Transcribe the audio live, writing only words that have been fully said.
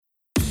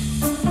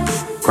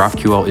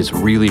GraphQL is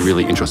really,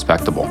 really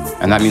introspectable.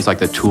 And that means like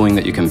the tooling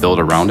that you can build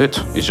around it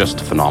is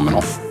just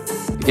phenomenal.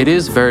 It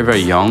is very, very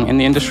young in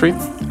the industry.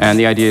 And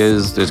the idea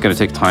is it's going to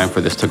take time for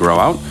this to grow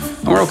out.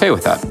 And we're okay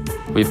with that.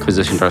 We've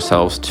positioned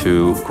ourselves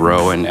to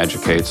grow and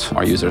educate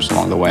our users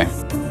along the way.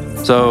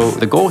 So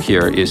the goal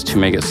here is to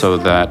make it so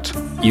that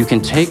you can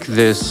take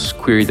this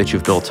query that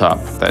you've built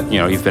up, that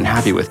you've been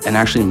happy with, and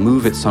actually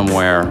move it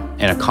somewhere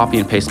in a copy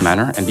and paste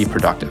manner and be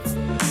productive.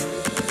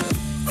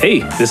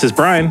 Hey, this is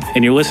Brian,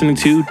 and you're listening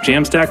to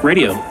JAMstack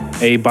Radio,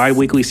 a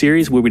bi-weekly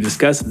series where we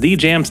discuss the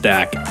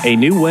JAMstack, a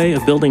new way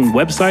of building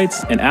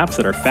websites and apps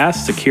that are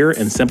fast, secure,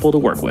 and simple to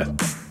work with.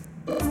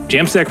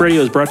 JAMstack Radio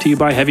is brought to you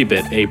by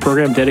HeavyBit, a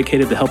program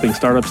dedicated to helping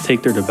startups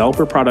take their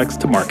developer products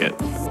to market.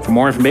 For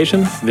more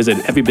information, visit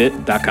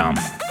heavybit.com.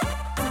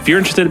 If you're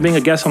interested in being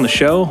a guest on the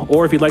show,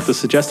 or if you'd like to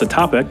suggest a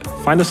topic,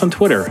 find us on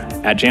Twitter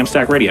at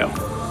JAMstack Radio.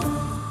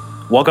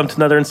 Welcome to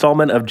another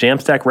installment of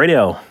JAMstack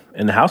Radio.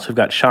 In the house, we've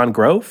got Sean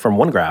Grove from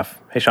OneGraph.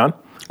 Hey, Sean.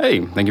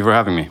 Hey, thank you for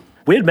having me.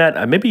 We had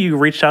met, maybe you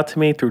reached out to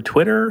me through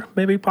Twitter,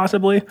 maybe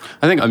possibly?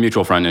 I think a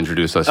mutual friend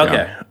introduced us. Okay,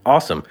 yeah.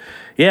 Awesome.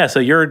 Yeah, so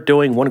you're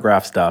doing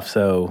OneGraph stuff.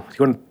 So do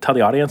you want to tell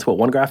the audience what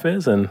OneGraph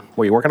is and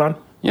what you're working on?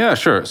 Yeah,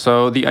 sure.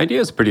 So the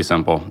idea is pretty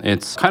simple.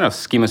 It's kind of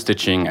schema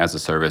stitching as a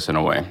service in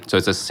a way. So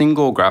it's a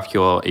single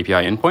GraphQL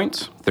API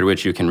endpoint through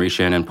which you can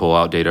reach in and pull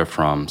out data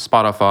from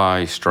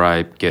Spotify,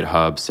 Stripe,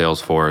 GitHub,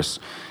 Salesforce,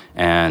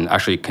 and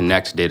actually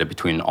connect data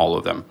between all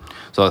of them.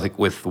 So I think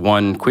with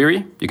one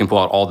query, you can pull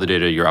out all the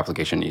data your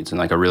application needs in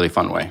like a really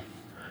fun way.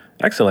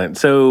 Excellent.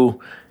 So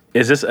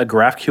is this a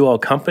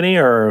GraphQL company,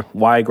 or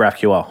why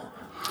GraphQL?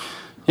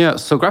 Yeah,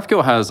 so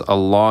GraphQL has a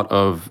lot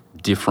of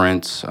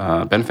different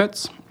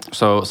benefits.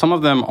 So some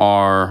of them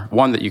are,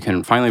 one, that you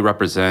can finally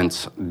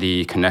represent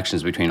the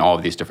connections between all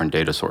of these different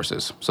data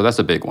sources. So that's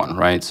a big one,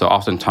 right? So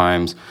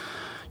oftentimes,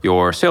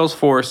 your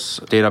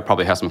Salesforce data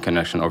probably has some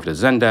connection over to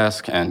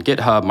Zendesk, and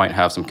GitHub might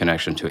have some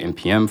connection to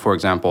NPM, for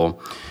example.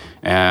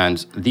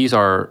 And these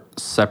are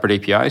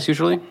separate APIs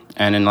usually.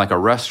 And in like a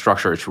REST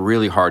structure, it's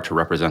really hard to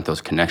represent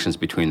those connections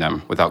between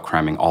them without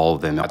cramming all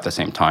of them at the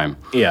same time.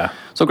 Yeah.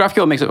 So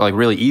GraphQL makes it like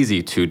really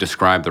easy to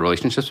describe the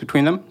relationships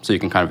between them, so you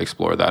can kind of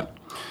explore that.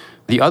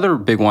 The other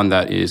big one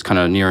that is kind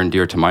of near and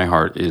dear to my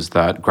heart is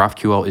that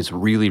GraphQL is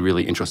really,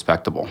 really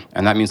introspectable.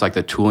 And that means like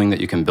the tooling that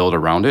you can build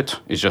around it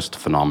is just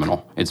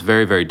phenomenal. It's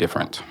very, very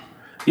different.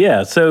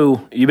 Yeah,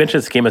 so you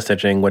mentioned schema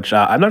stitching, which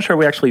I'm not sure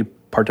we actually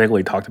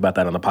particularly talked about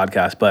that on the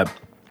podcast, but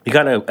you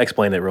kind of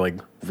explained it really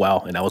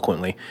well and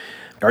eloquently.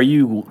 Are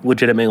you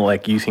legitimately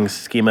like using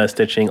schema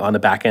stitching on the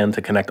back end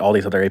to connect all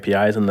these other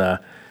APIs in the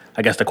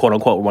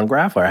quote-unquote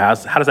OneGraph, or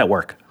how does that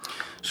work?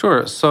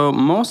 Sure. So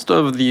most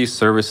of the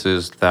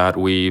services that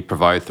we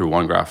provide through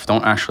OneGraph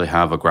don't actually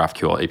have a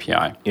GraphQL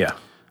API. Yeah.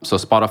 So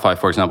Spotify,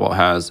 for example,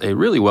 has a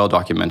really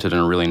well-documented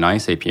and a really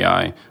nice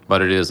API,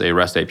 but it is a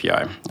REST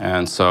API.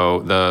 And so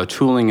the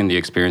tooling and the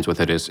experience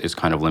with it is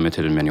kind of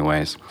limited in many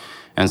ways.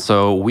 And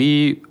so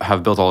we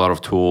have built a lot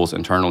of tools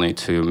internally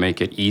to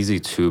make it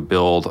easy to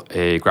build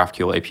a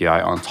GraphQL API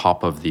on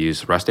top of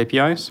these REST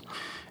APIs.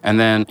 And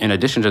then in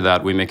addition to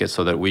that, we make it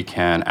so that we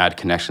can add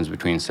connections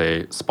between,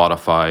 say,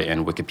 Spotify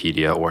and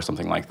Wikipedia or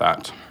something like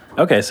that.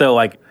 Okay, so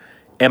like,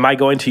 am I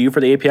going to you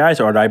for the APIs,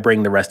 or do I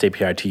bring the REST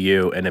API to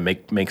you and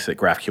it makes it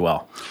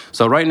GraphQL?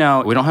 So right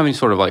now, we don't have any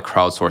sort of like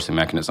crowdsourcing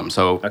mechanism.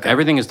 So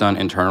Everything is done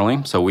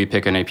internally. So we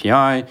pick an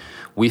API,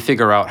 we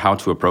figure out how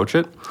to approach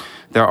it.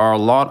 There are a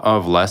lot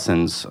of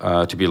lessons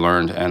to be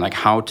learned, and like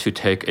how to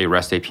take a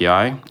REST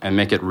API and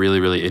make it really,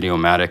 really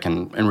idiomatic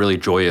and really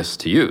joyous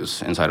to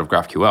use inside of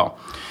GraphQL.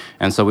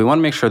 And so we want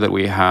to make sure that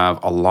we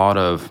have a lot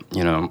of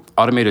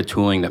automated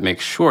tooling that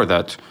makes sure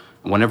that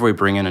whenever we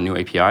bring in a new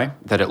API,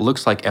 that it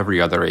looks like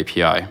every other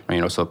API.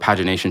 So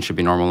pagination should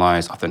be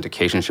normalized,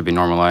 authentication should be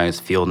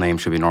normalized, field name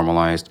should be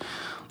normalized,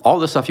 all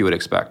the stuff you would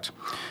expect.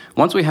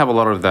 Once we have a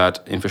lot of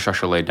that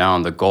infrastructure laid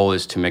down, the goal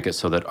is to make it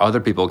so that other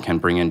people can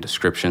bring in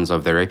descriptions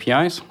of their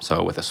APIs,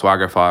 so with a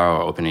Swagger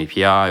file or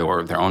OpenAPI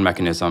or their own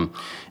mechanism,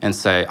 and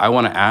say, I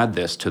want to add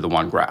this to the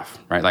OneGraph,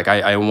 right? Like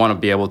I want to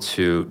be able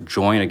to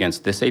join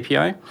against this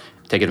API,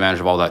 take advantage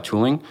of all that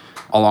tooling,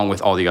 along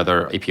with all the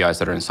other APIs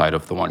that are inside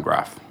of the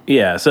OneGraph.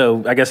 Yeah,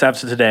 so I guess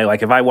after today,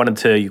 like if I wanted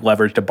to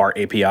leverage the BART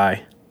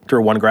API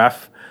through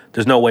OneGraph,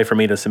 there's no way for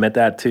me to submit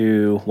that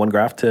to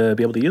OneGraph to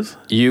be able to use?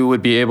 You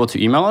would be able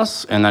to email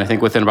us, and I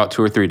think within about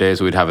 2 or 3 days,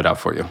 we'd have it out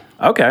for you.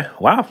 Okay,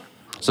 wow.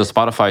 So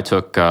Spotify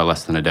took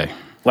less than a day.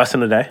 Less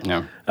than a day?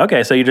 Yeah.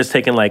 Okay, so you're just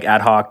taking like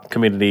ad hoc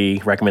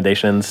community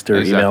recommendations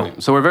through email?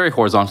 So we're very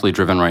horizontally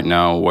driven right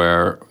now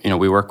where,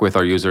 we work with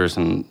our users,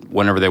 and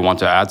whenever they want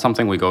to add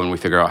something, we go and we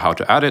figure out how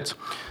to add it.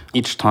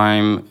 Each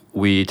time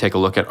we take a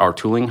look at our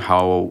tooling,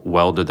 how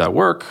well did that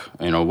work?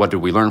 What did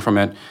we learn from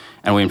it?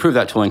 And we improve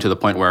that tooling to the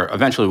point where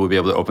eventually we'll be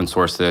able to open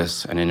source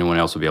this, and anyone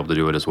else will be able to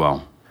do it as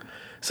well.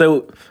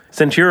 So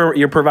since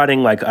you're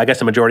providing, like, I guess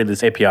the majority of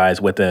these APIs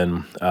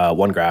within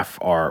OneGraph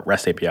are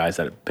REST APIs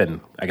that have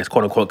been, I guess,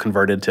 quote unquote,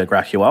 converted to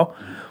GraphQL,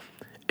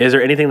 is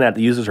there anything that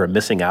the users are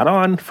missing out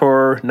on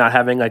for not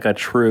having like a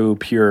true,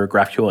 pure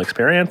GraphQL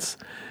experience?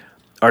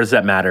 Or does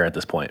that matter at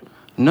this point?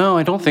 No,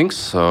 I don't think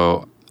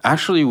so.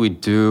 Actually, we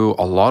do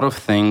a lot of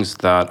things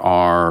that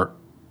are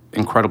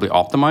incredibly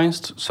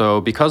optimized.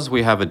 So because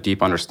we have a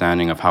deep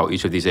understanding of how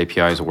each of these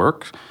APIs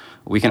work,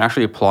 we can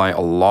actually apply a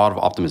lot of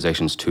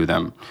optimizations to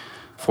them.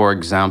 For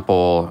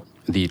example,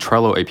 the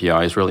Trello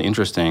API is really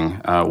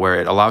interesting, where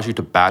it allows you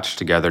to batch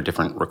together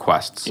different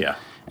requests. Yeah.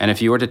 And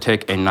if you were to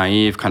take a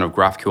naive kind of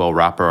GraphQL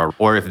wrapper,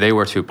 or if they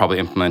were to probably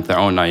implement their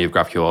own naive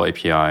GraphQL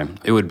API,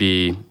 it would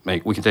be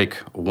like we can take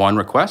one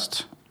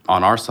request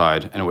on our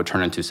side and it would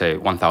turn into, say,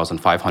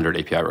 1,500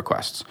 API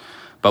requests.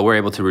 But we're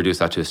able to reduce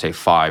that to, say,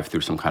 5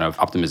 through some kind of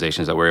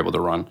optimizations that we're able to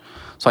run.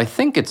 So I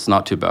think it's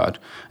not too bad.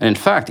 And in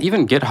fact,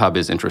 even GitHub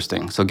is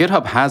interesting. So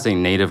GitHub has a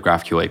native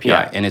GraphQL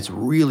API, and it's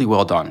really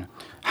well done.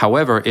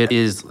 However, it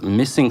is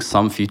missing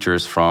some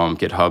features from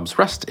GitHub's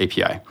REST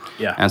API.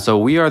 Yeah. And so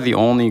we are the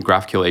only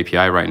GraphQL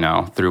API right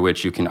now through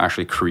which you can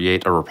actually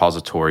create a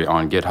repository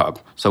on GitHub.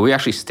 So we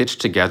actually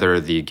stitched together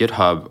the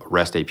GitHub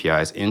REST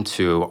APIs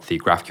into the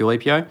GraphQL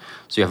API.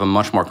 So you have a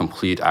much more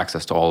complete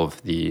access to all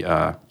of the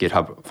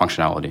GitHub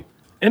functionality.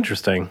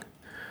 Interesting.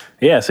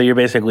 Yeah, so you're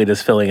basically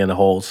just filling in the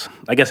holes.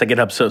 I guess that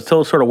GitHub's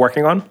still sort of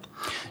working on?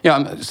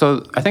 Yeah,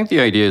 so I think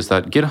the idea is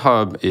that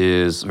GitHub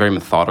is very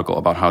methodical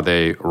about how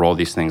they roll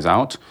these things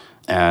out,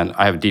 and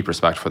I have deep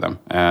respect for them.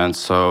 And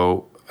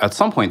so at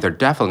some point, they're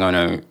definitely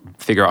going to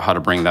figure out how to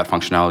bring that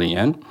functionality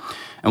in.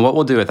 And what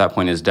we'll do at that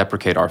point is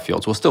deprecate our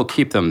fields. We'll still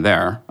keep them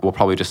there. We'll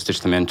probably just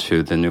stitch them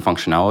into the new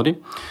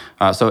functionality.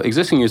 So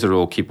existing users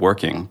will keep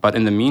working. But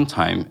in the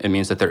meantime, it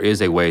means that there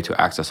is a way to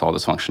access all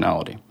this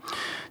functionality.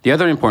 The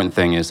other important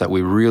thing is that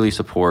we really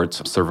support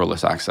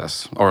serverless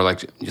access,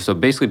 so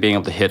basically being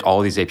able to hit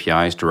all these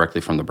APIs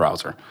directly from the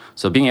browser.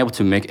 So being able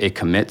to make a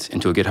commit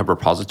into a GitHub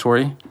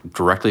repository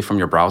directly from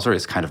your browser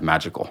is kind of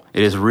magical.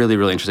 It is really,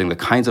 really interesting. The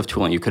kinds of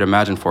tooling you could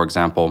imagine, for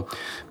example,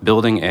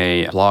 building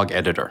a blog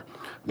editor,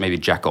 maybe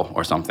Jekyll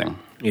or something.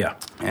 Yeah.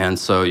 And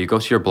so you go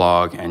to your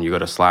blog and you go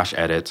to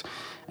 /edit,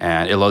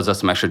 and it loads up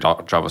some extra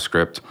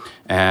JavaScript,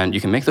 and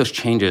you can make those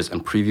changes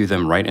and preview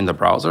them right in the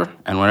browser.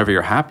 And whenever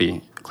you're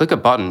happy, click a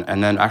button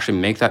and then actually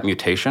make that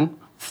mutation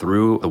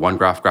through the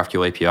OneGraph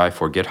GraphQL API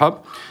for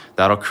GitHub.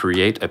 That'll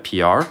create a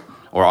PR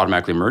or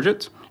automatically merge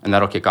it, and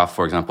that'll kick off,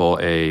 for example,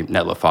 a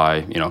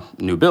Netlify,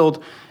 new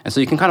build. And so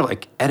you can kind of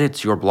like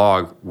edit your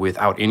blog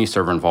without any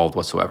server involved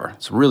whatsoever.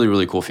 It's a really,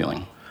 really cool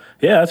feeling.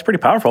 Yeah, that's pretty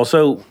powerful.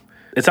 So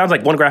it sounds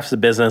like OneGraph is a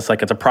business,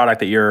 like it's a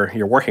product that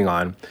you're working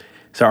on.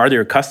 So are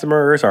there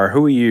customers, or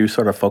who are you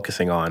sort of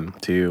focusing on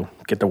to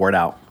get the word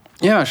out?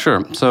 Yeah,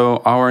 sure. So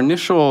our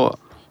initial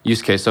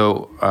use case,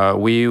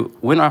 we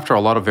went after a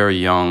lot of very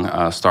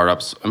young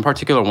startups, in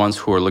particular ones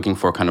who are looking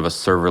for kind of a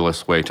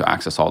serverless way to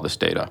access all this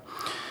data.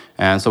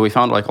 And so we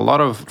found like a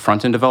lot of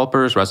front-end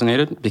developers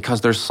resonated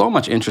because there's so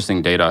much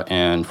interesting data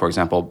in, for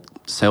example,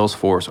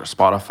 Salesforce or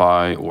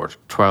Spotify or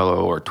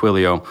Trello or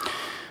Twilio.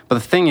 But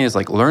the thing is,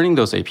 like learning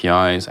those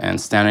APIs and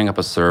standing up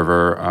a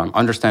server,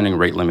 understanding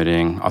rate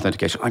limiting,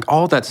 authentication, like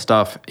all that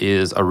stuff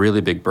is a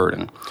really big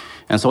burden.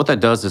 And so what that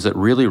does is it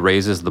really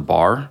raises the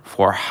bar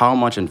for how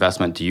much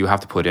investment do you have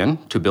to put in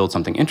to build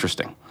something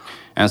interesting.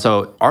 And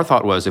so our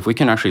thought was if we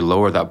can actually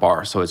lower that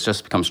bar so it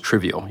just becomes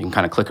trivial, you can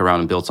kind of click around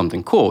and build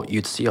something cool,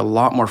 you'd see a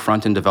lot more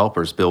front-end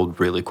developers build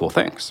really cool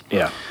things.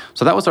 Yeah.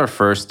 So that was our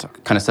first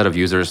kind of set of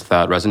users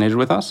that resonated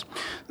with us.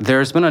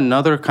 There's been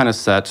another kind of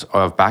set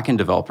of back-end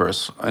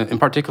developers. In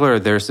particular,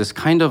 there's this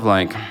kind of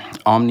like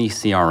omni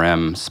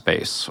CRM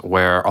space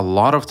where a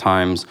lot of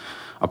times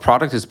a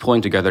product is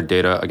pulling together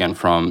data, again,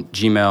 from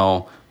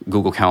Gmail,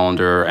 Google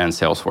Calendar, and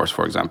Salesforce,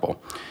 for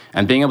example.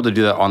 And being able to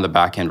do that on the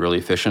back end really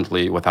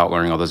efficiently without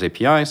learning all those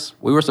APIs,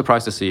 we were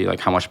surprised to see like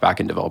how much back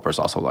end developers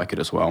also like it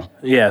as well.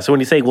 Yeah, so when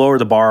you say lower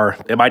the bar,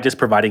 am I just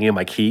providing you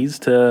my keys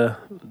to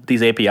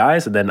these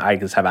APIs and then I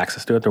just have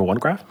access to it through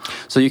OneGraph?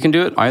 So you can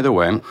do it either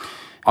way.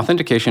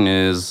 Authentication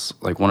is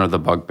like one of the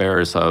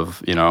bugbears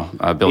of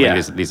building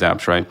these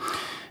apps, right?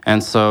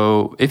 And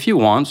so if you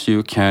want,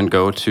 you can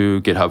go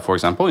to GitHub, for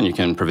example, and you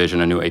can provision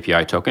a new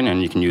API token,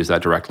 and you can use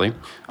that directly.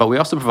 But we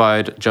also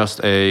provide just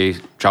a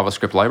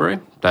JavaScript library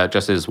that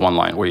just is one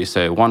line, where you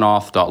say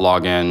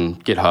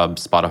oneauth.login, GitHub,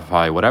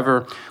 Spotify,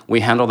 whatever.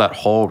 We handle that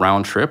whole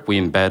round trip. We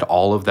embed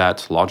all of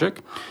that logic,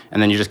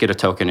 and then you just get a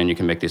token, and you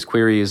can make these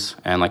queries,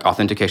 and like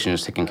authentication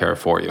is taken care of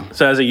for you.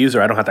 So as a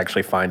user, I don't have to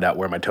actually find out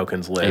where my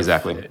tokens live.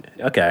 Exactly.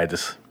 Okay, I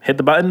just hit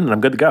the button, and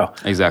I'm good to go.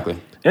 Exactly.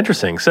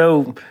 Interesting.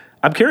 So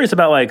I'm curious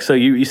about so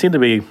you seem to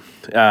be,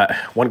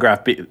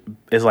 OneGraph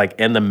is like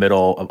in the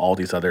middle of all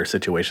these other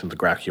situations with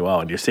GraphQL,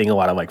 and you're seeing a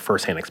lot of like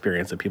firsthand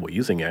experience of people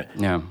using it.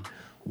 Yeah.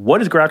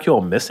 What is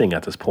GraphQL missing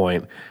at this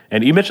point?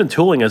 And you mentioned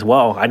tooling as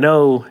well. I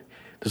know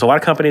there's a lot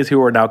of companies who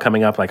are now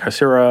coming up, like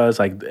Hasura is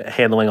like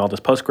handling all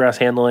this Postgres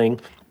handling.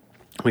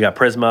 We got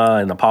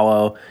Prisma and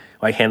Apollo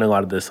like handling a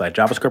lot of this like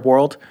JavaScript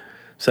world.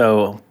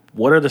 So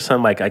what are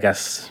some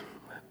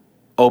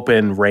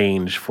open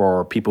range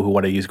for people who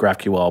want to use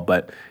GraphQL,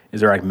 but is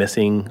there like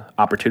missing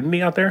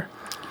opportunity out there?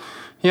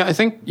 Yeah, I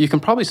think you can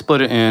probably split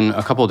it in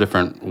a couple of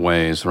different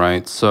ways,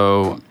 right?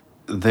 So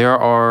there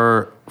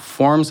are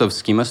forms of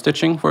schema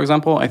stitching, for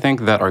example, I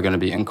think that are going to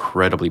be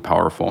incredibly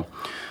powerful,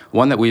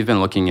 One that we've been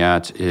looking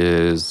at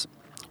is,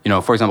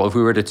 for example, if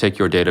we were to take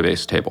your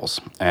database tables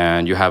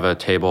and you have a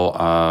table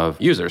of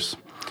users,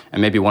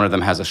 and maybe one of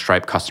them has a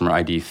Stripe customer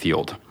ID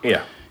field.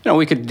 Yeah.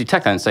 We could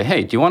detect that and say,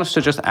 hey, do you want us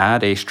to just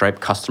add a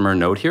Stripe customer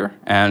node here?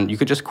 And you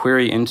could just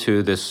query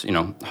into this,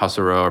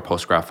 Hasura or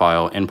Postgraph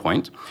file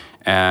endpoint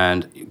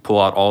and pull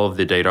out all of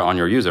the data on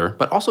your user,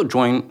 but also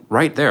join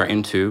right there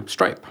into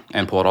Stripe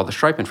and pull out all the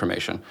Stripe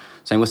information.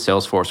 Same with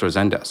Salesforce or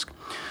Zendesk.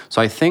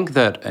 So I think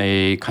that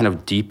a kind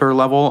of deeper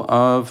level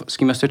of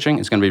schema stitching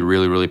is going to be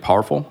really, really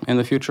powerful in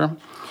the future.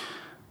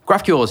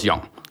 GraphQL is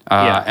young.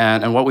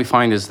 And what we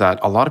find is that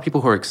a lot of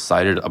people who are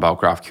excited about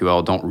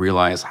GraphQL don't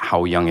realize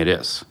how young it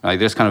is.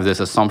 There's kind of this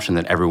assumption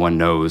that everyone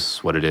knows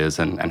what it is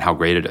and how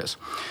great it is.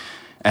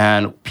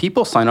 And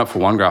people sign up for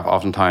OneGraph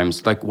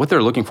oftentimes, like what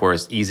they're looking for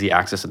is easy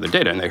access to the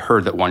data. And they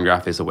heard that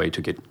OneGraph is a way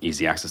to get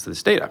easy access to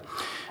this data.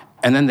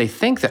 And then they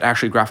think that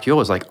actually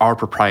GraphQL is like our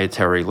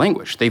proprietary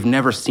language. They've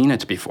never seen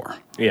it before.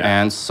 Yeah.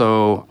 And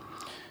so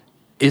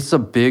it's a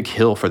big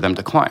hill for them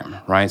to climb,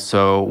 right?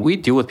 So we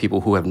deal with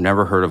people who have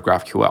never heard of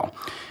GraphQL.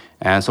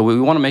 And so we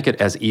want to make it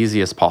as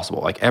easy as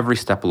possible, like every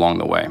step along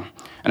the way.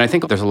 And I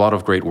think there's a lot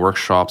of great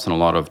workshops and a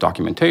lot of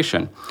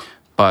documentation,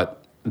 but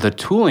the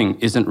tooling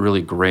isn't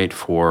really great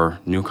for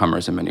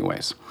newcomers in many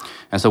ways.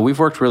 And so we've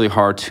worked really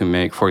hard to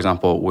make, for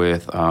example,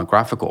 with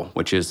GraphQL,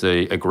 which is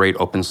a great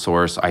open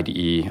source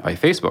IDE by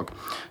Facebook.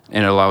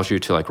 And it allows you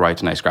to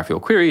write nice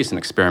GraphQL queries and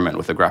experiment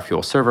with a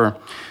GraphQL server.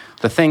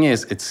 The thing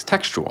is, it's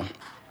textual,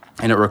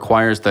 and it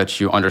requires that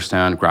you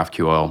understand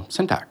GraphQL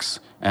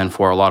syntax. And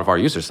for a lot of our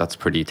users, that's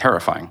pretty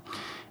terrifying.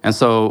 And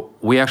so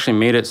we actually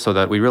made it so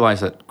that we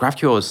realized that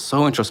GraphQL is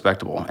so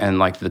introspectable and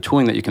the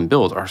tooling that you can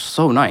build are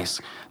so nice.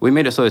 We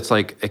made it so it's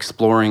like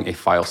exploring a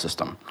file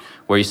system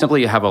where you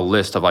simply have a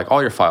list of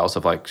all your files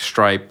of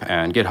Stripe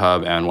and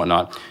GitHub and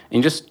whatnot. And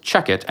you just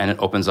check it and it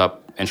opens up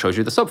and shows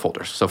you the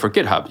subfolders. So for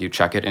GitHub, you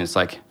check it and it's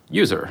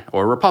user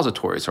or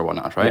repositories or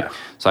whatnot, right? Yeah.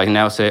 So I can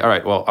now say, all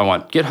right, well, I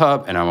want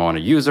GitHub and I want a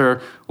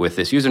user with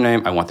this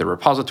username. I want the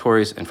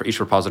repositories, and for each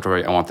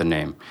repository, I want the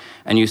name.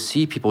 And you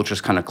see people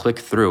just kind of click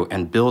through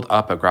and build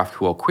up a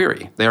GraphQL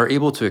query. They are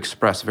able to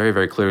express very,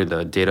 very clearly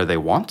the data they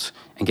want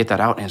and get that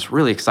out, and it's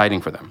really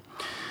exciting for them.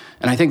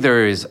 And I think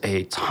there is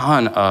a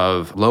ton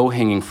of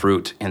low-hanging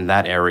fruit in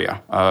that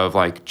area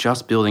of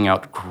just building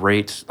out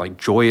great,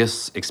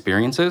 joyous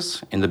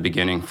experiences in the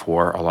beginning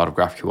for a lot of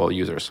GraphQL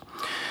users.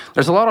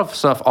 There's a lot of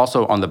stuff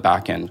also on the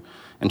back end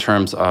in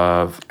terms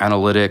of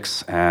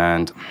analytics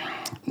and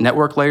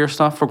network layer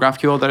stuff for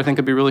GraphQL that I think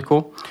could be really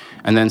cool.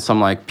 And then some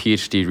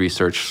PhD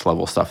research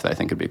level stuff that I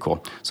think could be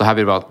cool. So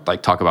happy to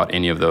talk about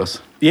any of those.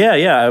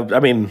 Yeah. I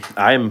mean,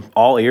 I'm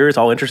all ears,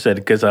 all interested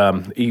because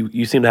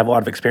you seem to have a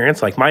lot of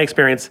experience. My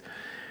experience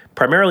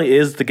primarily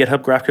is the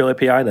GitHub GraphQL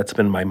API. That's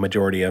been my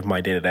majority of my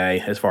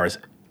day-to-day as far as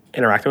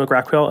interacting with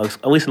GraphQL,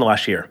 at least in the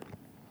last year.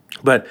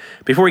 But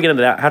before we get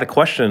into that, I had a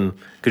question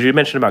because you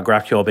mentioned about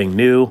GraphQL being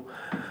new.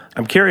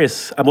 I'm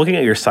curious. I'm looking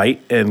at your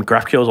site, and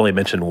GraphQL is only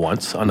mentioned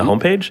once on the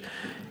homepage.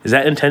 Is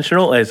that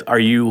intentional? Are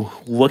you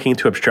looking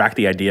to abstract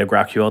the idea of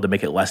GraphQL to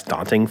make it less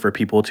daunting for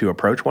people to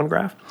approach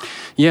OneGraph?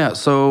 Yeah,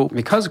 so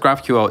because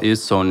GraphQL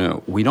is so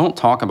new, we don't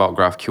talk about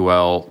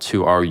GraphQL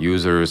to our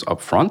users up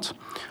front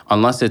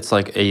unless it's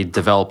a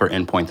developer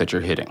endpoint that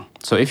you're hitting.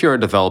 So if you're a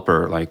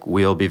developer,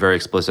 we'll be very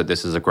explicit,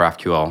 this is a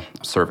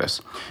GraphQL service.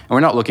 And we're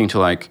not looking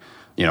to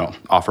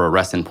offer a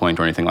REST endpoint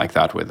or anything like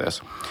that with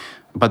this.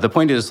 But the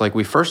point is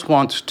we first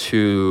want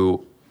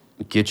to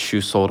get you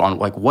sold on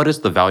what is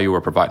the value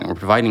we're providing. We're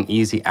providing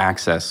easy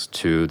access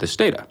to this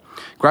data.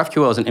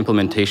 GraphQL is an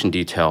implementation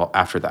detail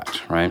after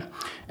that, right?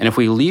 And if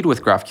we lead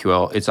with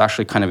GraphQL, it's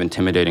actually kind of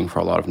intimidating for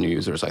a lot of new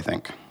users, I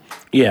think.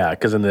 Yeah,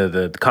 because then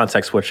the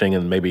context switching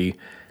and maybe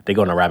they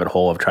go in a rabbit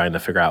hole of trying to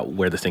figure out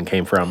where this thing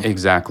came from.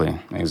 Exactly.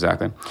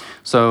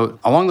 So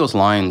along those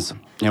lines,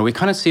 we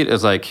kind of see it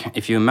as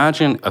if you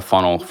imagine a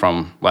funnel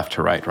from left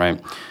to right?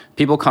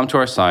 People come to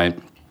our site,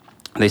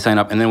 they sign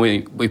up, and then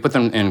we put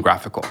them in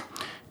GraphQL.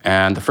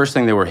 And the first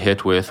thing they were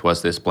hit with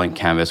was this blank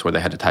canvas where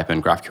they had to type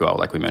in GraphQL,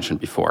 like we mentioned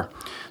before.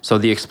 So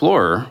the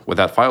Explorer, with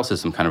that file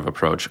system kind of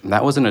approach,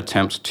 that was an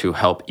attempt to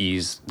help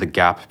ease the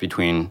gap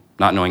between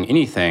not knowing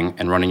anything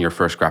and running your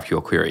first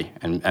GraphQL query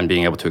and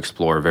being able to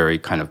explore very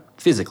kind of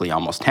physically,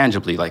 almost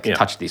tangibly,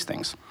 touch these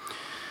things.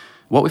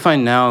 What we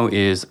find now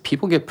is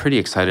people get pretty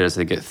excited as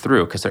they get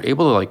through because they're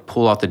able to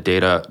pull out the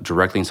data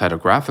directly inside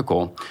of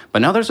GraphQL.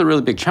 But now there's a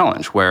really big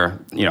challenge where,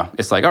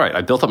 it's all right,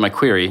 I built up my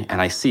query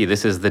and I see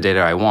this is the data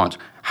I want.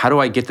 How do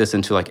I get this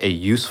into a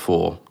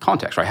useful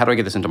context, right? How do I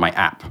get this into my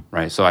app,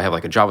 right? So I have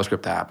a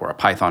JavaScript app or a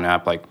Python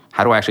app.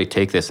 How do I actually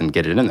take this and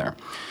get it in there?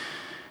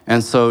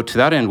 And so to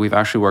that end, we've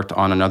actually worked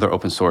on another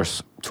open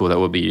source tool that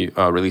we'll be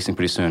releasing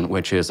pretty soon,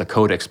 which is a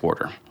code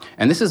exporter.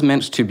 And this is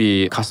meant to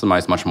be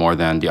customized much more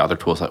than the other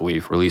tools that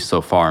we've released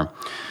so far.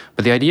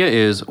 But the idea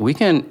is we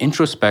can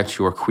introspect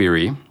your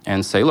query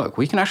and say, look,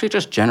 we can actually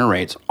just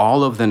generate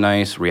all of the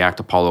nice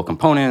React Apollo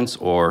components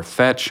or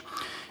fetch.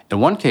 In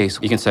one case,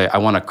 you can say, I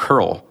want to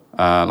curl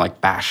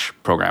like bash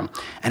program.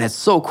 And it's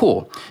so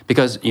cool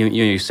because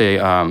you say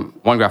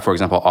OneGraph, for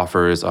example,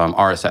 offers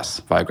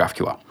RSS via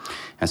GraphQL.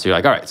 And so you're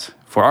like, all right,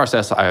 for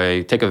RSS,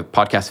 I take a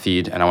podcast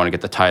feed and I want to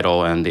get the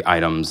title and the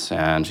items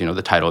and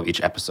the title of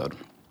each episode.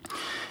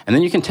 And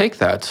then you can take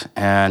that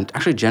and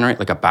actually generate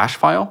like a bash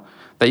file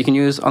that you can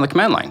use on the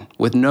command line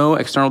with no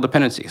external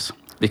dependencies.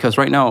 Because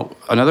right now,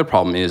 another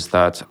problem is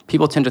that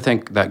people tend to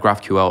think that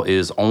GraphQL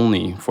is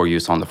only for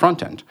use on the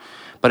front end.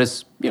 But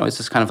it's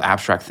this kind of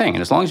abstract thing.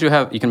 And as long as you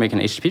can make an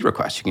HTTP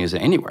request, you can use it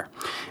anywhere.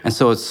 And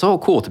so it's so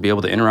cool to be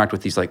able to interact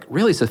with these like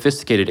really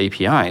sophisticated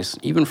APIs,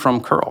 even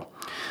from curl.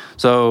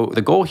 So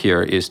the goal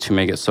here is to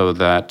make it so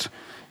that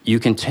you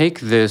can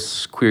take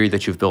this query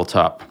that you've built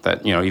up,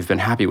 that you've been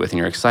happy with and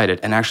you're excited,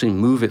 and actually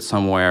move it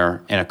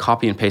somewhere in a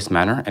copy and paste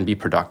manner and be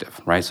productive,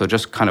 right? So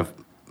just kind of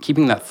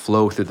keeping that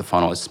flow through the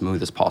funnel as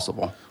smooth as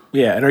possible.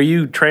 Yeah, and are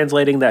you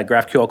translating that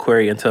GraphQL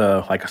query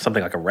into like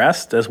something like a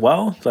REST as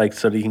well, like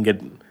so that you can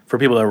get for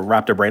people to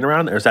wrap their brain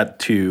around, or is that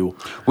too?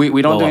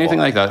 We don't do anything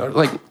like that.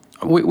 Like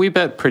we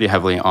bet pretty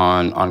heavily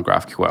on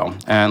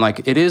GraphQL, and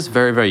like it is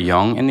very, very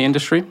young in the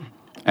industry.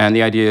 And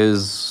the idea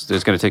is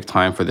there's going to take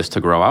time for this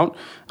to grow out,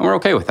 and we're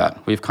okay with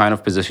that. We've kind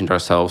of positioned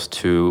ourselves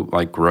to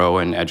like grow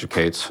and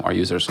educate our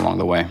users along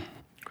the way.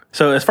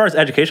 So as far as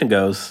education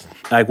goes,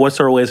 like what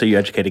sort of ways are you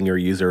educating your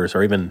users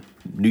or even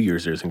new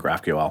users in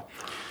GraphQL?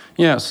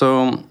 Yeah,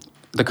 so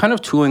the kind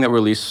of tooling that we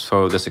release,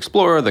 so this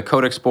Explorer, the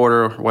code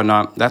exporter,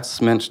 whatnot,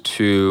 that's meant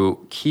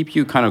to keep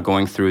you kind of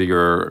going through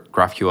your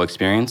GraphQL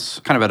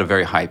experience kind of at a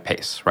very high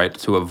pace, right?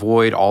 To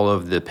avoid all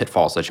of the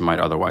pitfalls that you might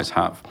otherwise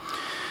have.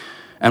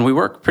 And we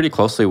work pretty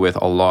closely with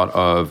a lot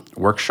of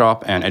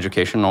workshop and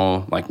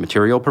educational like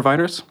material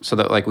providers so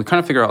that like we kind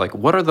of figure out like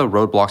what are the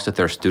roadblocks that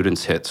their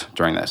students hit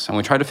during this. And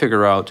we try to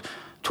figure out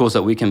tools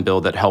that we can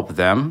build that help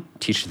them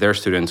teach their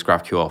students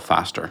GraphQL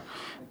faster.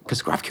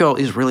 Because GraphQL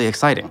is really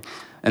exciting.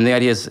 And the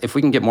idea is if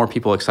we can get more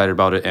people excited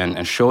about it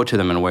and show it to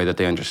them in a way that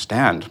they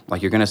understand,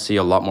 like you're going to see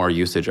a lot more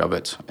usage of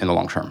it in the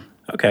long term.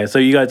 Okay, so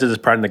you guys are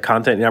just providing the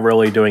content, you're not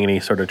really doing any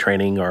sort of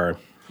training or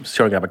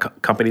showing up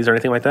at companies or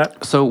anything like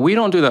that? So we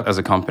don't do that as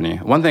a company.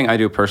 One thing I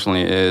do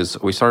personally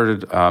is we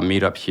started a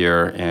meetup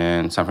here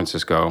in San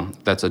Francisco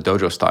that's a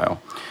dojo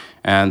style.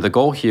 And the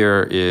goal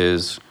here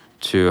is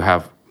to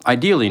have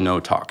ideally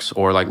no talks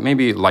or like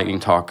maybe lightning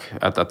talk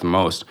at the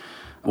most.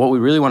 What we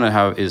really want to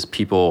have is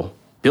people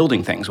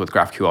building things with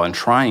GraphQL and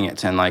trying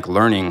it and like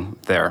learning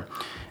there.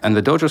 And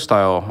the dojo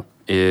style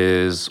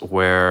is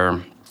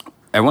where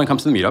everyone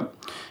comes to the meetup.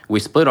 We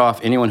split off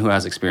anyone who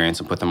has experience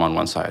and put them on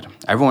one side.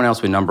 Everyone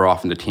else we number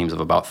off into teams of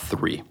about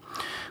 3.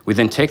 We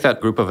then take that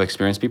group of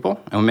experienced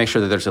people and we make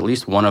sure that there's at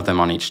least one of them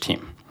on each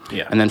team.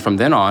 Yeah. And then from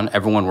then on,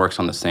 everyone works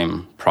on the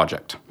same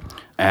project.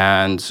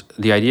 And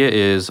the idea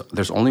is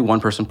there's only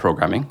one person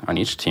programming on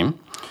each team,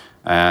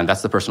 and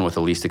that's the person with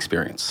the least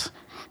experience.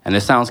 And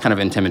this sounds kind of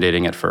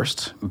intimidating at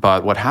first,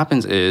 but what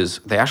happens is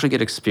they actually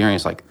get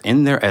experience like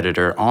in their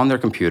editor, on their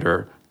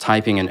computer,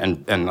 typing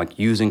and like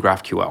using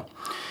GraphQL.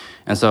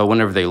 And so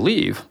whenever they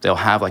leave, they'll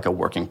have like a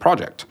working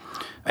project.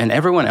 And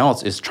everyone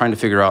else is trying to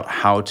figure out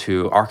how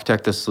to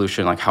architect this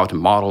solution, like how to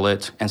model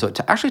it. And so it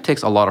actually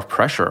takes a lot of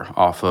pressure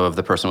off of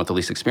the person with the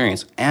least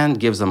experience and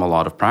gives them a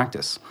lot of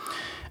practice.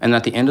 And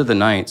at the end of the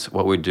night,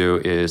 what we do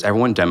is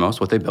everyone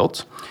demos what they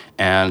built,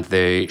 and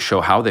they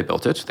show how they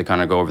built it. They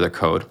kind of go over their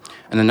code.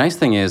 And the nice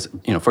thing is,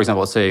 for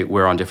example, let's say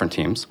we're on different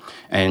teams,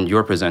 and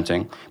you're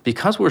presenting.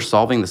 Because we're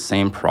solving the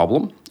same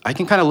problem, I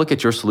can kind of look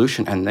at your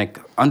solution and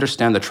like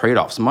understand the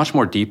trade-offs much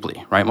more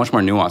deeply, right? Much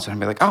more nuanced. And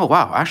be like, oh,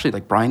 wow, actually,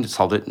 like Brian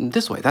solved it in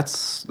this way.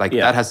 That's like,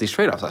 that has these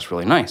trade-offs. That's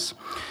really nice.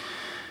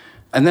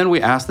 And then we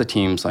ask the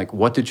teams, like,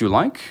 what did you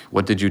like?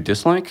 What did you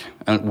dislike?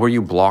 And were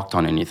you blocked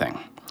on anything?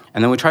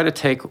 And then we try to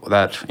take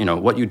that,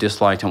 what you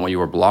disliked and what you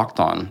were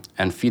blocked on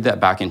and feed that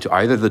back into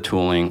either the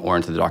tooling or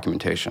into the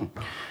documentation.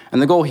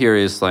 And the goal here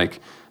is like,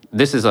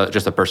 this is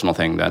just a personal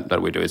thing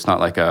that we do. It's not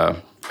like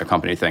a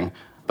company thing.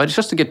 But it's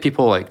just to get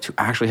people like to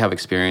actually have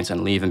experience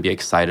and leave and be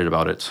excited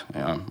about it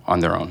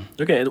on their own.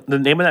 Okay, the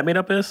name of that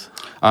meetup is?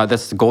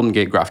 That's the Golden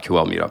Gate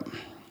GraphQL meetup.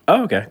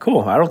 Oh, okay,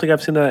 cool. I don't think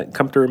I've seen that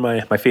come through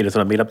my feed. Is it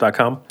on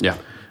meetup.com? Yeah.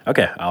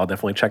 Okay, I'll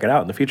definitely check it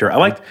out in the future.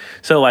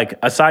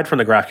 Aside from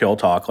the GraphQL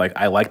talk, like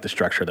I like the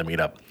structure of the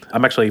meetup.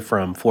 I'm actually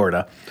from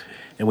Florida,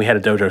 and we had a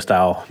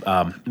dojo-style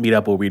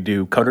meetup where we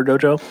do Coder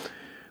Dojo,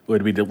 where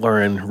we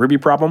learn Ruby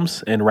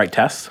problems and write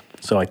tests,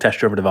 so like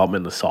test-driven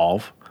development to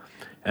solve.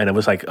 And it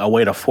was like a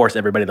way to force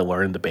everybody to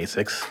learn the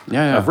basics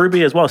of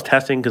Ruby as well as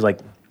testing,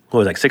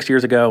 because 6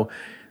 years ago,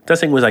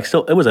 testing was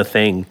it was a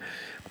thing.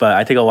 But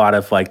I think a lot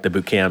of like the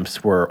boot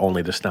camps were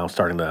only just now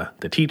starting to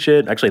teach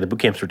it. Actually, the boot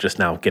camps were just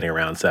now getting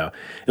around. So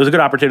it was a good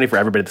opportunity for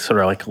everybody to sort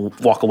of like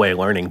walk away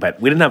learning.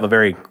 But we didn't have a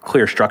very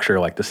clear structure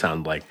like this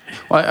sounded like.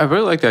 Well, I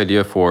really like the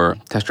idea for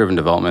test-driven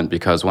development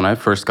because when I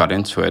first got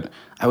into it,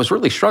 I was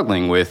really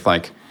struggling with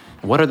like,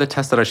 what are the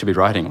tests that I should be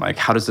writing? Like,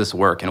 how does this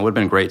work? And it would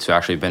have been great to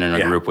actually have been in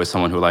a group with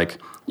someone who like,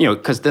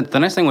 because the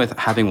nice thing with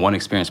having one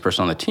experienced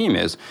person on the team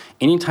is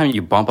anytime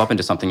you bump up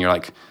into something,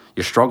 you're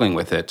struggling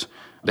with it,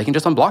 they can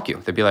just unblock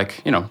you. They'd be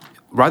like,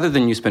 rather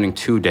than you spending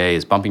 2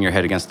 days bumping your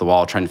head against the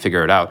wall trying to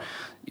figure it out,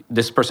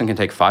 this person can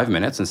take 5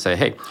 minutes and say,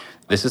 hey,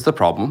 this is the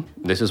problem.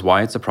 This is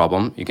why it's a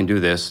problem. You can do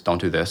this, don't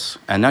do this.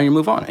 And now you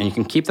move on. And you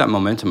can keep that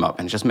momentum up.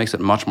 And it just makes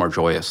it much more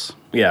joyous.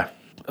 Yeah.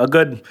 A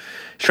good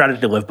strategy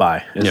to live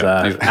by is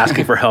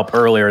asking for help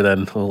earlier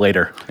than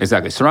later.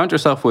 Exactly. Surround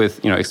yourself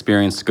with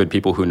experienced, good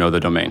people who know the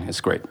domain. It's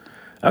great.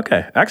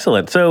 Okay,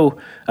 excellent. So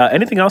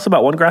anything else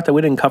about OneGraph that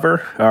we didn't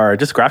cover, or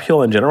just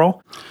GraphQL in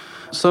general?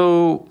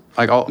 So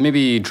I'll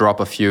maybe drop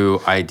a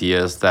few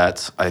ideas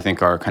that I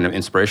think are kind of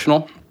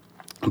inspirational.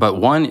 But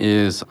one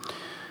is,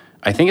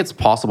 I think it's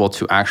possible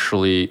to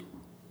actually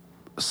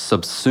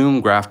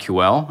subsume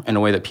GraphQL in a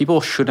way that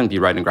people shouldn't be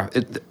writing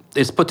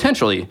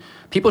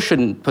people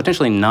shouldn't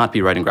potentially not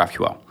be writing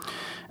GraphQL.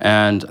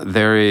 And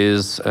there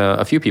is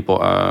a few people,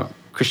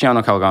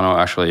 Cristiano Calgano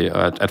actually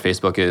at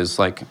Facebook is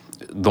like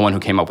the one who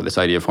came up with this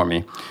idea for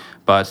me.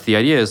 But the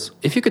idea is,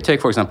 if you could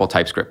take, for example,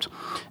 TypeScript,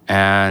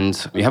 and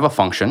we have a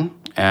function,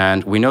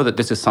 and we know that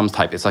this is some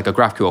type. It's like a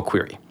GraphQL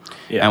query.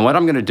 Yeah. And what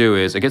I'm going to do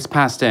is, it gets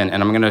passed in,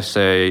 and I'm going to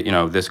say,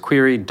 this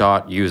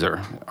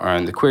query.user,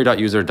 and the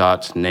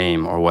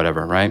query.user.name, or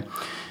whatever, right?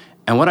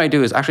 And what I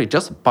do is actually,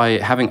 just by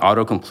having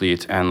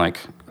autocomplete and like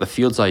the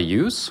fields I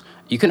use,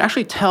 you can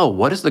actually tell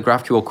what is the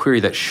GraphQL query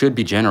that should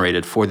be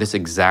generated for this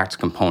exact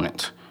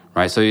component,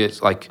 right? So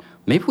it's like,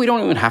 maybe we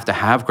don't even have to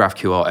have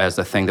GraphQL as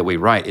the thing that we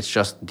write. It's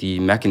just the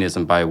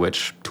mechanism by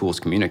which tools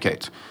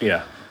communicate.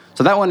 Yeah.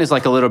 So that one is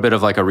like a little bit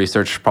of like a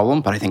research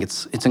problem, but I think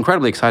it's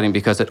incredibly exciting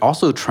because it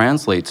also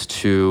translates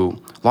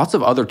to lots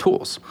of other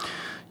tools.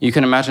 You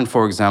can imagine,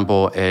 for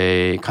example,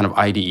 a kind of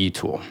IDE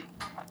tool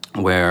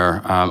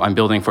where I'm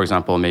building, for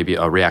example, maybe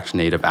a React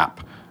Native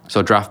app.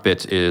 So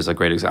DraftBit is a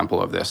great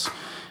example of this,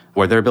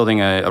 where they're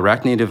building a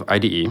React Native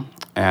IDE,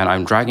 and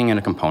I'm dragging in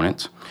a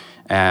component.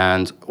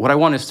 And what I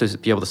want is to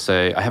be able to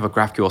say, I have a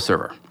GraphQL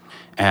server,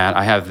 and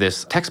I have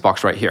this text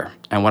box right here.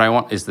 And what I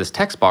want is this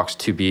text box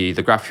to be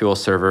the GraphQL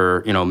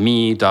server,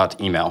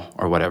 me.email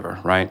or whatever,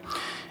 right?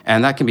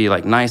 And that can be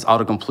like nice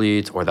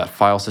autocomplete or that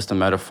file system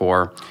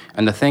metaphor.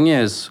 And the thing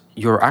is,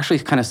 you're actually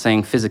kind of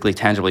saying physically,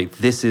 tangibly,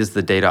 this is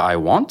the data I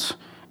want.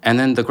 And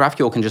then the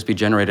GraphQL can just be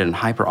generated and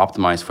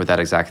hyper-optimized for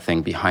that exact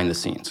thing behind the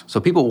scenes. So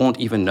people won't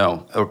even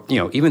know. Or,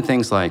 even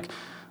things like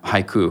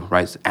Haiku,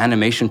 right?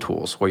 Animation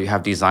tools where you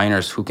have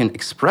designers who can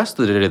express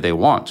the data they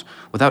want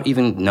without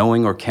even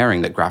knowing or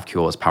caring that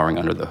GraphQL is powering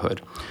under the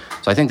hood.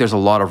 So I think there's a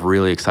lot of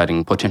really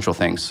exciting potential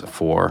things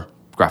for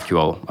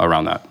GraphQL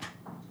around that.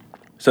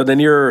 So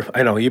then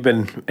you've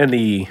been in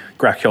the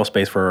GraphQL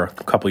space for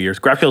a couple of years.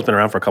 GraphQL's been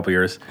around for a couple of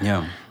years.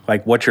 Yeah.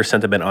 Like, what's your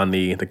sentiment on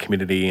the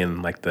community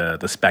and like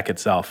the spec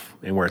itself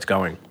and where it's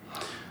going?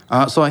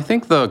 So I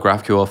think the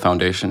GraphQL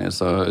Foundation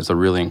is a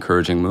really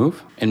encouraging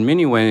move. In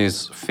many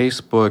ways,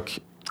 Facebook,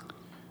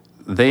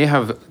 they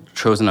have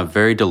chosen a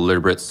very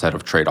deliberate set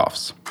of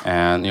trade-offs.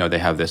 And, they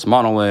have this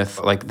monolith.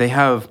 Like, they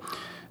have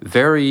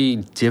very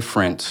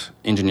different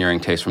engineering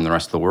tastes from the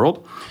rest of the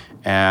world.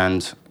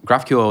 And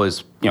GraphQL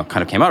is,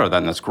 kind of came out of that,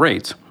 and that's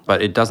great.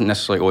 But it doesn't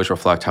necessarily always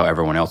reflect how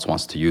everyone else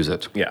wants to use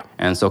it. Yeah.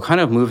 And so kind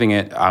of moving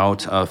it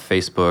out of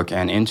Facebook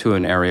and into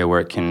an area where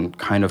it can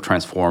kind of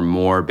transform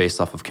more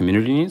based off of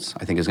community needs,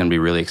 I think is going to be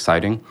really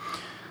exciting.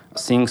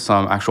 Seeing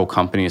some actual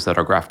companies that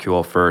are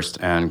GraphQL first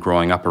and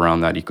growing up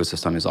around that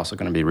ecosystem is also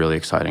going to be really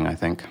exciting, I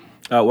think.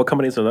 What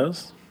companies are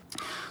those?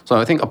 So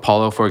I think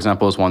Apollo, for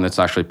example, is one that's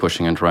actually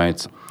pushing it,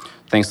 right?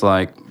 Things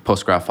like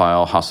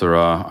PostGraphFile,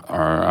 Hasura,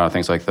 or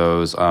things like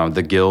those.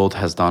 The Guild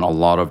has done a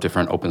lot of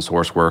different open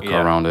source work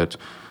around it.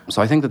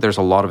 So I think that there's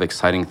a lot of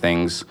exciting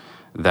things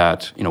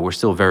that, we're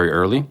still very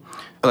early.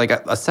 Like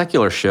a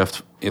secular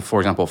shift, if, for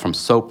example, from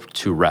SOAP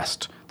to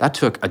REST, that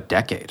took a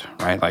decade,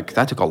 right? Like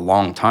that took a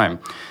long time.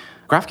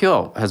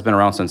 GraphQL has been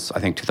around since, I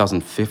think,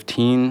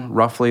 2015,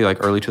 roughly, like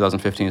early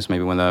 2015 is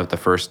maybe when the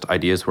first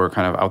ideas were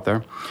kind of out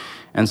there.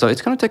 And so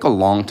it's going to take a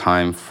long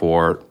time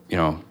for,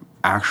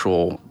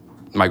 actual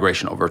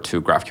migration over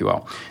to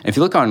GraphQL. And if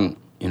you look on,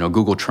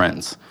 Google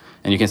Trends,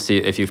 and you can see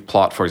if you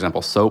plot, for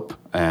example, SOAP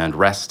and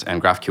REST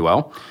and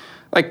GraphQL,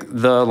 like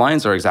the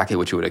lines are exactly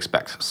what you would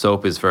expect.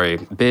 SOAP is very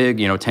big,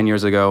 10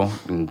 years ago,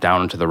 and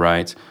down and to the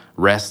right.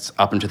 REST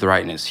up and to the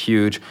right and is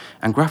huge.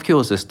 And GraphQL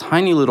is this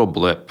tiny little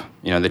blip,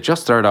 that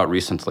just started out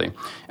recently.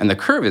 And the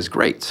curve is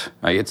great.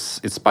 Right?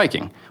 It's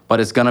spiking, but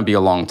it's going to be a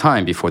long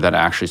time before that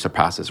actually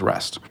surpasses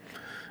REST.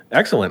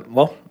 Excellent.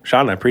 Well,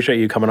 Sean, I appreciate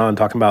you coming on and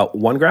talking about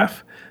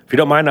OneGraph. If you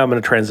don't mind, I'm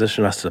going to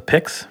transition us to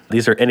picks.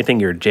 These are anything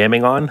you're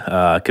jamming on.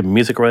 It could be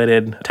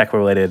music-related,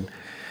 tech-related.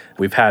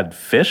 We've had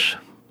fish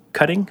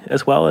cutting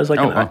as well as like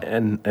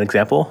an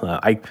example.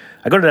 I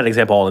go to that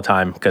example all the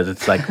time because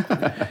it's like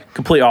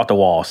completely off the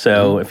wall.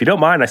 So if you don't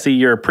mind, I see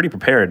you're pretty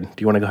prepared.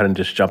 Do you want to go ahead and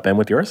just jump in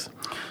with yours?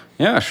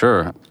 Yeah,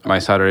 sure. My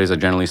Saturdays are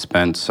generally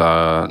spent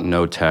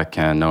no tech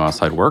and no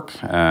outside work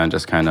and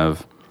just kind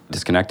of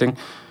disconnecting.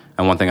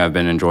 And one thing I've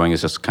been enjoying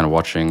is just kind of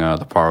watching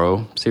the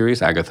Poirot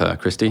series, Agatha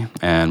Christie,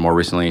 and more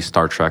recently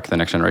Star Trek: The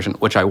Next Generation,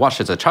 which I watched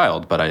as a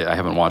child, but I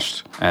haven't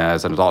watched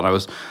as an adult. And I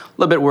was a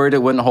little bit worried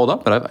it wouldn't hold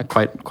up, but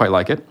I quite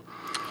like it.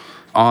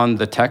 On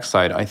the tech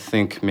side, I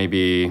think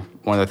maybe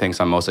one of the things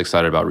I'm most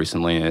excited about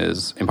recently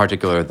is, in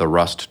particular, the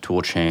Rust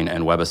toolchain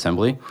and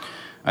WebAssembly.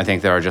 I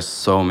think there are just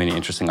so many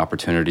interesting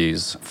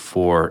opportunities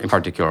for, in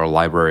particular,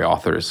 library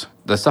authors.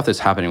 The stuff that's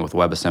happening with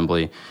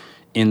WebAssembly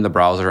in the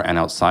browser and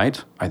outside,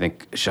 I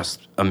think is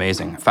just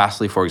amazing.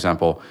 Fastly, for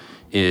example,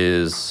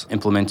 is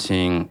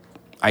implementing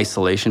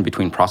isolation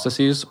between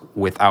processes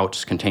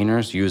without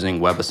containers, using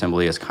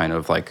WebAssembly as kind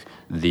of like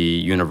the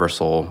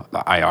universal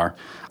IR.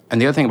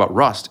 And the other thing about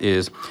Rust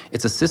is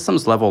it's a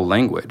systems level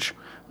language,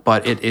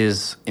 but it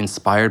is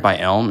inspired by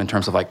Elm in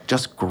terms of like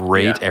just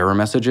great error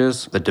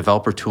messages. The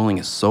developer tooling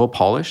is so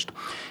polished.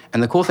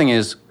 And the cool thing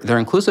is they're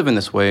inclusive in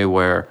this way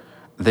where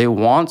they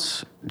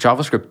want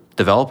JavaScript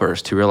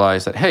developers to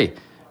realize that, hey,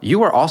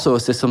 you are also a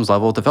systems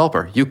level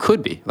developer. You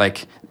could be.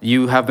 Like,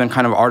 you have been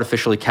kind of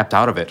artificially kept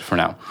out of it for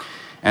now.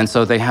 And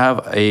so they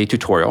have a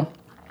tutorial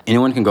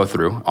anyone can go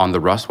through on the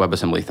Rust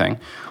WebAssembly thing,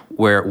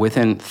 where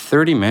within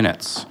 30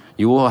 minutes,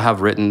 you will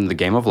have written the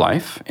game of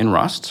life in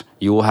Rust.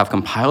 You will have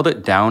compiled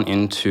it down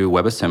into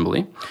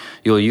WebAssembly.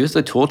 You'll use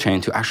the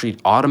toolchain to actually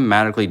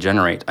automatically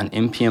generate an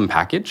npm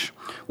package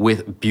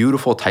with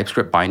beautiful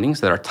TypeScript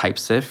bindings that are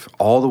type-safe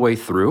all the way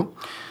through.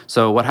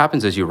 So what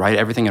happens is you write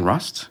everything in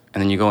Rust,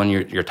 and then you go in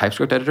your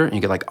TypeScript editor, and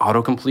you get like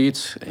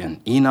autocomplete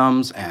and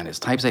enums, and it's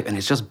type-safe, and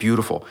it's just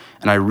beautiful.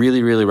 And I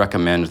really, really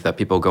recommend that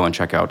people go and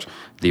check out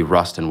the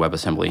Rust and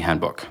WebAssembly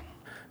handbook.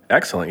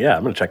 Excellent. Yeah,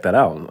 I'm going to check that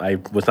out. I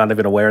was not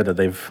even aware that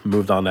they've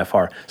moved on that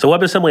far. So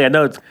WebAssembly, I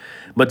know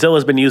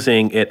Mozilla's been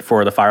using it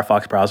for the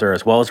Firefox browser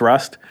as well as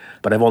Rust,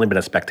 but I've only been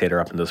a spectator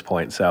up to this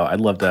point, so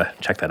I'd love to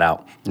check that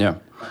out. Yeah.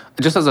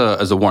 Just as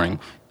a warning,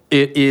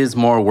 it is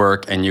more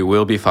work and you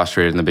will be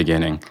frustrated in the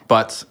beginning,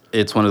 but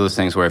it's one of those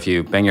things where if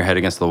you bang your head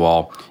against the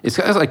wall, it's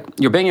like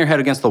you're banging your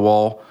head against the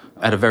wall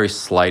at a very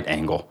slight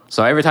angle.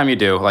 So every time you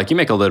do, like, you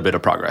make a little bit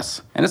of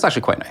progress, and it's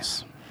actually quite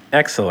nice.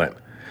 Excellent.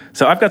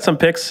 So I've got some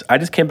picks. I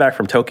just came back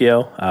from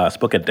Tokyo. I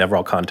spoke at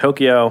DevRelCon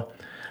Tokyo.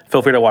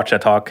 Feel free to watch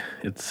that talk.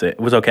 It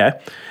was okay.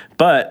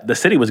 But the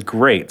city was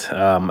great.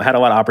 I had a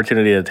lot of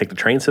opportunity to take the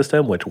train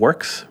system, which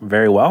works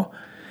very well.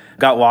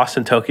 Got lost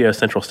in Tokyo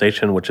Central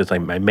Station, which is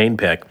like my main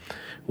pick,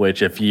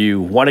 which if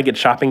you want to get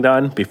shopping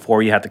done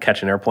before you have to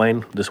catch an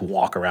airplane, just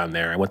walk around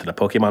there. I went to the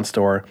Pokemon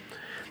store.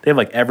 They have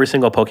like every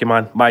single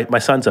Pokemon. My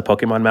son's a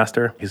Pokemon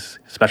master. He's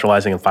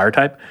specializing in fire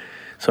type.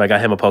 So I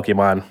got him a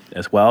Pokemon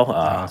as well,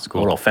 that's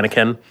cool. A little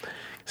Fennekin.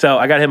 So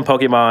I got him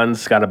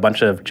Pokemons, got a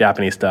bunch of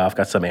Japanese stuff,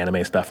 got some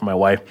anime stuff for my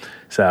wife.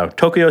 So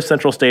Tokyo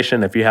Central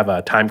Station, if you have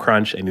a time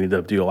crunch and you need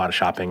to do a lot of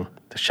shopping,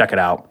 just check it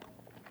out.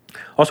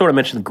 Also want to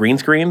mention green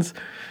screens.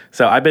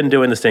 So I've been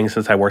doing this thing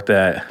since I joined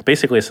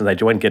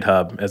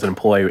GitHub as an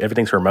employee.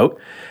 Everything's remote.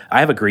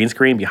 I have a green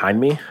screen behind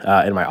me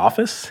in my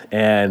office,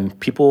 and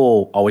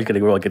people always get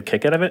a really good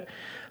kick out of it.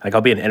 Like,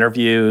 I'll be in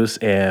interviews,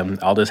 and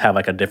I'll just have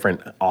like a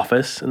different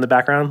office in the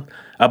background.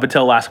 Up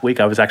until last week,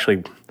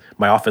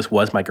 my office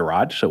was my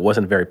garage, so it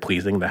wasn't very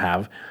pleasing to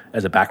have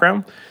as a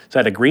background. So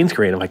I had a green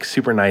screen of like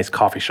super nice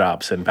coffee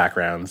shops and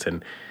backgrounds,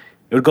 and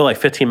it would go like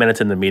 15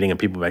 minutes in the meeting, and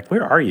people would be like,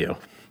 "Where are you?"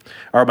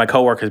 Or my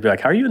coworkers would be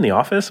like, "Are you in the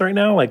office right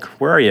now? Like,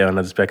 where are you?" And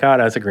I'd just be like, "Oh,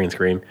 that's a green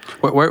screen."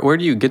 Where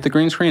do you get the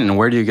green screen, and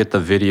where do you get the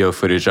video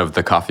footage of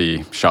the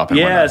coffee shop? And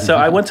whatnot? So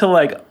I went to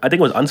I think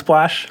it was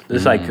Unsplash.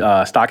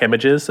 There's stock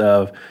images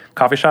of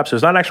coffee shops.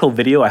 There's not actual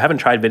video. I haven't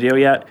tried video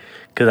yet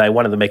because I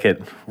wanted to make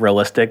it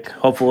realistic,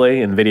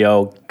 hopefully, and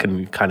video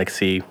can kind of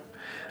see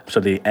sort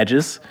of the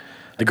edges.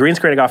 The green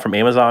screen I got from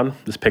Amazon,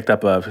 just picked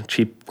up a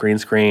cheap green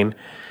screen.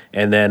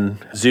 And then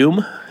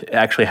Zoom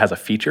actually has a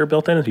feature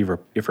built in. If you're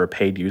a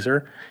paid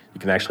user, you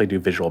can actually do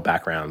visual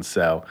backgrounds.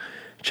 So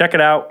check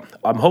it out.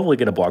 I'm hopefully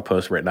getting a blog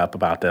post written up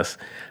about this.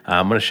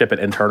 I'm going to ship it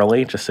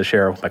internally just to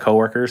share with my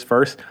coworkers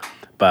first.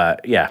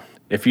 But yeah,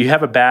 if you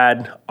have a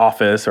bad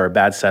office or a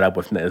bad setup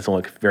with it doesn't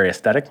look very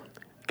aesthetic,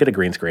 get a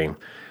green screen.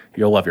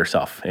 You'll love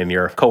yourself, and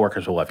your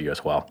coworkers will love you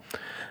as well.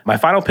 My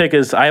final pick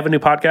is I have a new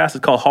podcast.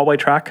 It's called Hallway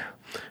Track,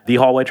 The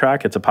Hallway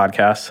Track. It's a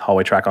podcast,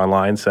 Hallway Track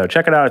Online. So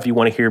check it out if you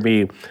want to hear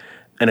me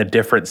in a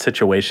different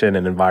situation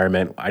and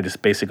environment. I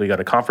just basically go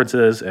to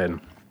conferences and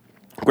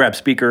grab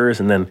speakers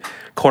and then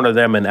corner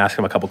them and ask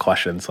them a couple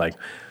questions. Like,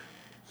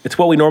 it's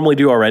what we normally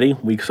do already.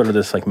 We sort of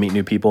just like meet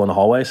new people in the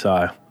hallway.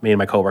 So me and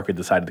my coworker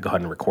decided to go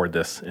ahead and record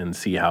this and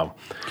see how.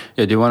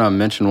 Yeah, do you want to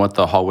mention what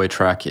the Hallway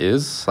Track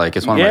is? Like,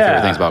 it's one of my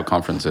favorite things about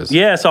conferences.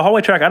 Yeah, so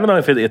Hallway Track, I don't know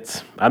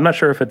if I'm not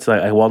sure if it's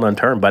a well-known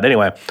term, but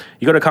anyway,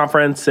 you go to a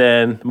conference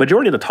and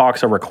majority of the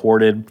talks are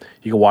recorded.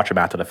 You can watch them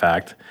after the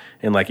fact.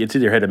 And like, it's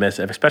either hit or miss,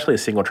 especially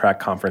single track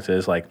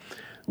conferences, like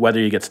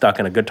whether you get stuck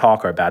in a good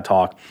talk or a bad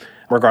talk.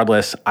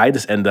 Regardless, I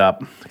just end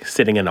up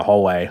sitting in the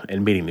hallway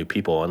and meeting new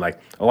people. And like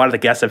a lot of the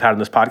guests I've had on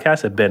this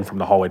podcast have been from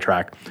the Hallway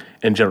Track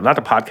in general, not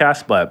the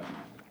podcast, but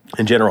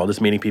in general,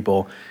 just meeting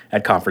people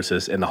at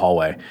conferences in the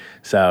hallway.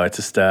 So it's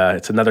just,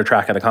 it's another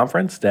track at a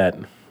conference that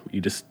you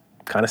just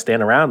kind of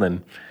stand around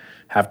and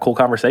have cool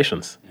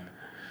conversations.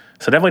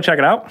 So definitely check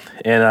it out.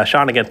 And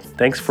Sean, again,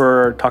 thanks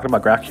for talking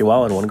about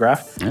GraphQL and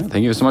OneGraph. Yeah,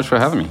 thank you so much for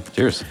having me.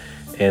 Cheers.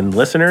 And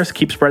listeners,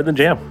 keep spreading the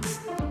jam.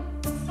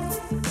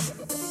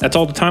 That's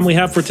all the time we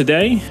have for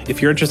today.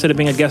 If you're interested in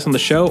being a guest on the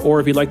show, or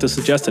if you'd like to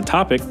suggest a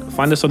topic,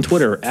 find us on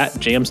Twitter at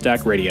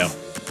JAMstack Radio.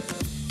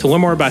 To learn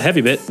more about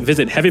HeavyBit,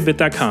 visit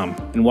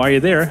heavybit.com. And while you're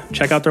there,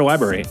 check out their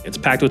library. It's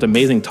packed with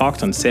amazing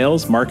talks on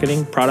sales,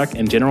 marketing, product,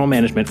 and general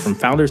management from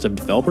founders of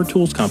developer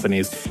tools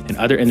companies and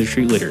other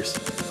industry leaders.